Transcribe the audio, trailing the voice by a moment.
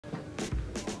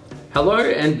Hello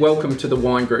and welcome to the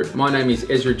Wine Group. My name is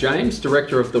Ezra James,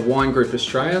 Director of the Wine Group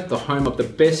Australia, the home of the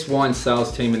best wine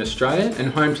sales team in Australia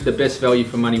and home to the best value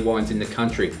for money wines in the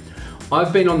country.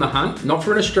 I've been on the hunt, not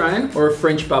for an Australian or a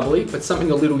French bubbly, but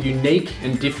something a little unique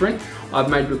and different. I've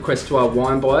made requests to our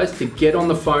wine buyers to get on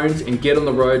the phones and get on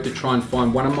the road to try and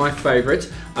find one of my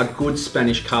favourites, a good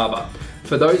Spanish Cava.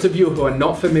 For those of you who are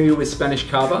not familiar with Spanish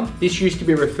Cava, this used to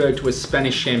be referred to as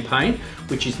Spanish Champagne,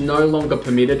 which is no longer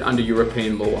permitted under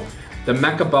European law. The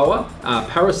Macaboa,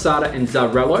 Parasada and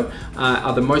Zarello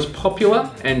are the most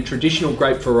popular and traditional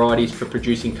grape varieties for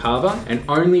producing Cava, and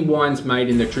only wines made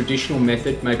in the traditional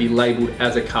method may be labelled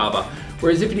as a Cava,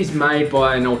 whereas if it is made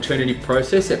by an alternative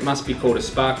process, it must be called a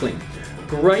sparkling.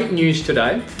 Great news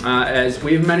today, as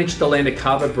we've managed to land a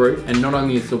Cava Brut, and not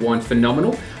only is the wine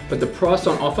phenomenal, but the price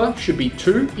on offer should be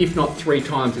 2, if not 3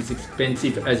 times as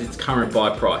expensive as its current buy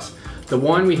price. The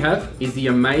wine we have is the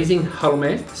amazing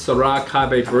Jaume Serra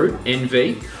Cava Brut,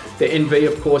 NV. The NV,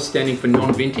 of course, standing for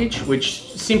non-vintage,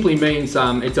 which simply means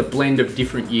it's a blend of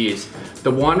different years.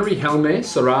 The winery Jaume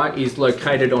Serra is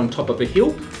located on top of a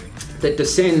hill that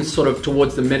descends sort of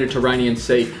towards the Mediterranean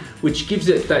Sea, which gives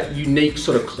it that unique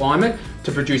sort of climate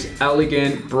to produce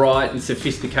elegant, bright and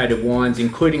sophisticated wines,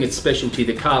 including its specialty,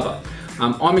 the Cava.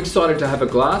 I'm excited to have a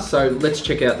glass, so let's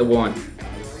check out the wine.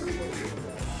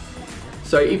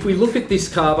 So if we look at this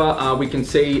Cava, we can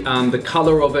see the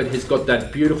colour of it has got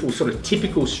that beautiful sort of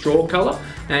typical straw colour,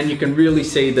 and you can really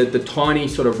see the tiny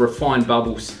sort of refined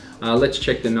bubbles. Let's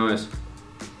check the nose.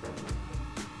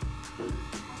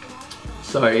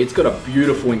 So it's got a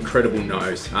beautiful, incredible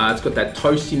nose. It's got that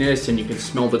toastiness, and you can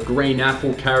smell the green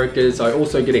apple characters. I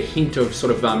also get a hint of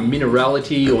sort of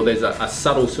minerality, or there's a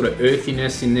subtle sort of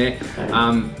earthiness in there.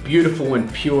 Beautiful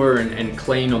and pure and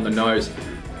clean on the nose.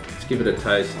 Let's give it a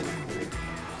taste.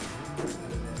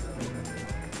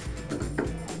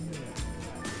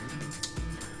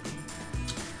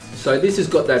 So this has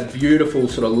got that beautiful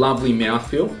sort of lovely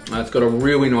mouthfeel. It's got a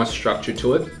really nice structure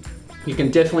to it. You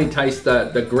can definitely taste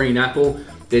the green apple.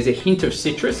 There's a hint of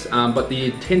citrus, but the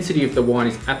intensity of the wine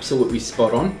is absolutely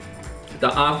spot on. The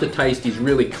aftertaste is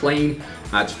really clean,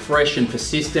 it's fresh and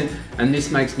persistent, and this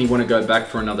makes me want to go back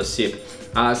for another sip.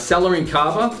 Cellaring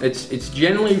Cava, it's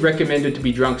generally recommended to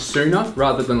be drunk sooner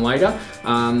rather than later,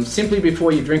 simply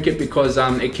before you drink it, because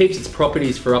it keeps its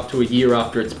properties for up to a year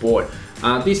after it's bought.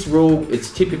 This rule,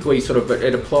 it's typically sort of,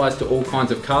 it applies to all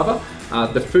kinds of Cava.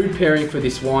 The food pairing for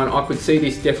this wine, I could see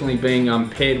this definitely being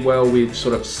paired well with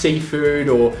sort of seafood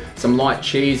or some light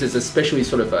cheeses, especially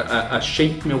sort of a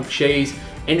sheep milk cheese,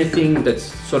 anything that's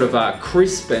sort of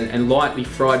crisp and lightly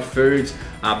fried foods,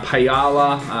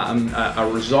 paella, a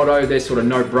risotto, they're sort of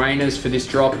no-brainers for this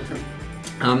drop.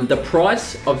 The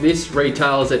price of this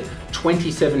retails at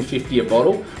 $27.50 a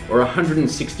bottle, or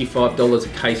 $165 a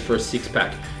case for a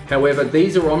 6-pack. However,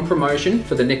 these are on promotion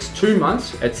for the next 2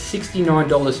 months at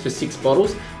 $69 for 6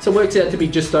 bottles, so it works out to be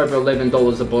just over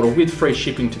 $11 a bottle with free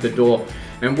shipping to the door.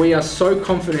 And we are so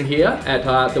confident here at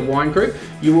the Wine Group,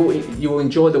 you will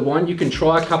enjoy the wine. You can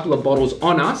try a couple of bottles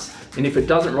on us, and if it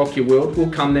doesn't rock your world, we'll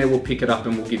come there, we'll pick it up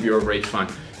and we'll give you a refund.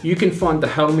 You can find the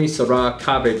Jaume Serra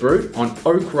Cava Brut on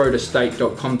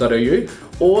oakroadestate.com.au,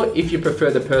 or if you prefer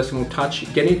the personal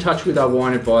touch, get in touch with our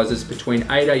wine advisors between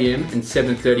 8 AM and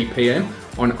 7:30 PM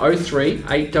on 03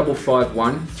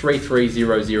 8551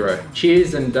 3300.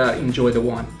 Cheers and enjoy the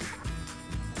wine.